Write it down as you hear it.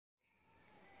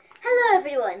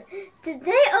everyone!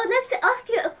 Today I would like to ask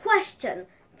you a question.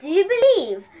 Do you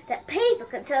believe that paper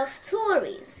can tell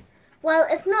stories? Well,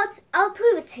 if not, I'll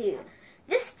prove it to you.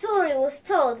 This story was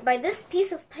told by this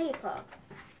piece of paper,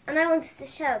 and I wanted to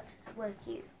share it with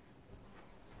you.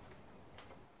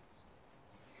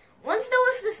 Once there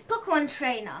was this Pokemon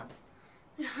trainer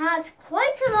who had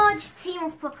quite a large team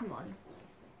of Pokemon.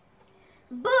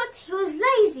 But he was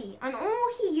lazy, and all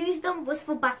he used them was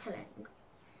for battling.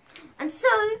 And so,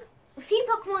 a few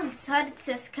Pokemon decided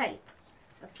to escape.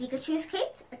 A Pikachu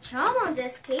escaped, a Charmander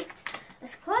escaped, a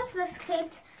Squirtle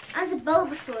escaped, and a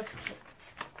Bulbasaur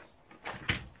escaped.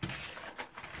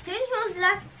 Soon he was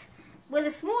left with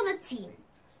a smaller team,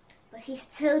 but he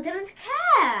still didn't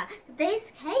care that they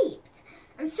escaped.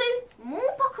 And so,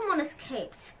 more Pokemon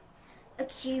escaped. A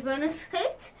Cubone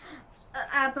escaped, a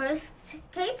Abra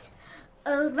escaped,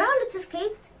 a Rowlet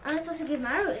escaped, and a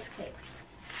Totodile escaped.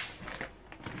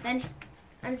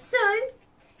 And so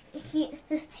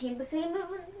his team became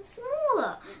even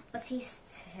smaller, but he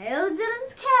still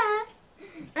didn't care.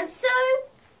 And so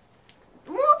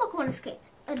more Pokemon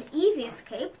escaped. An Eevee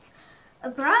escaped,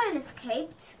 a Brian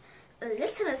escaped, a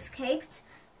Litten escaped,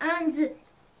 and a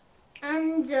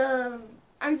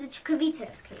Chikorita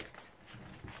escaped.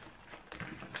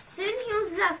 Soon he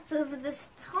was left with this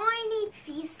tiny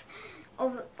piece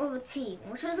of a team,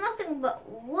 which was nothing but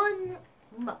one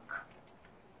muck.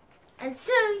 And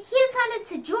so he decided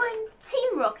to join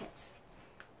Team Rocket.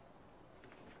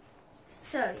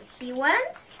 So he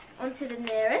went onto the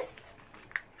nearest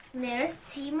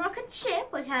Team Rocket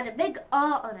ship, which had a big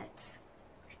R on it.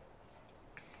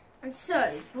 And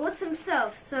so he brought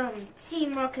himself some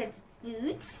Team Rocket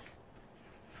boots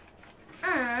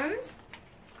and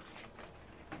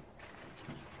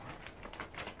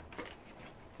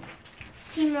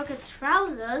Team Rocket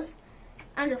trousers,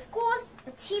 and of course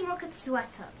a Team Rocket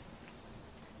sweater.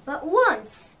 But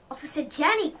once Officer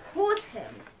Jenny caught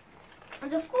him,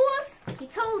 and of course he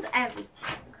told everything.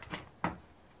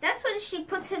 That's when she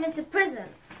put him into prison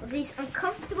with these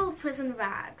uncomfortable prison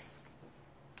rags.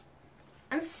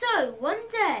 And so one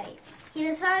day he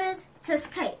decided to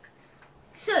escape.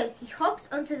 So he hopped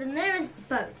onto the nearest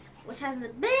boat, which has a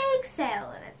big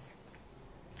sail in it.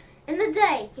 In the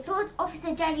day, he thought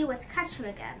Officer Jenny would catch him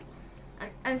again,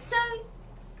 and so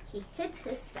he hit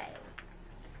his sail.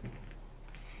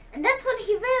 And that's when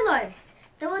he realized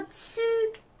there were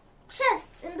two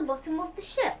chests in the bottom of the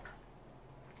ship.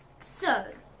 So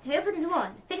he opened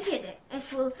one, thinking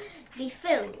it will be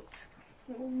filled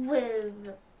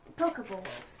with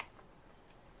Pokeballs.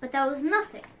 But there was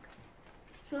nothing.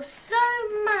 He was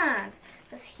so mad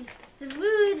that he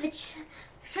threw the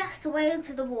chest away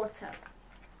into the water.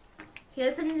 He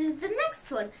opened the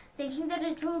next one, thinking that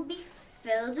it will be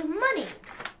filled with money.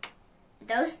 But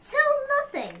there was still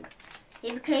nothing.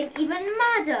 He became even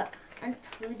madder and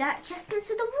threw that chest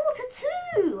into the water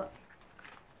too.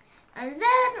 And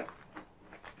then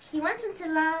he went into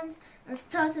land and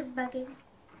started begging,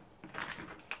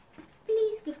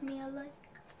 "Please give me a life.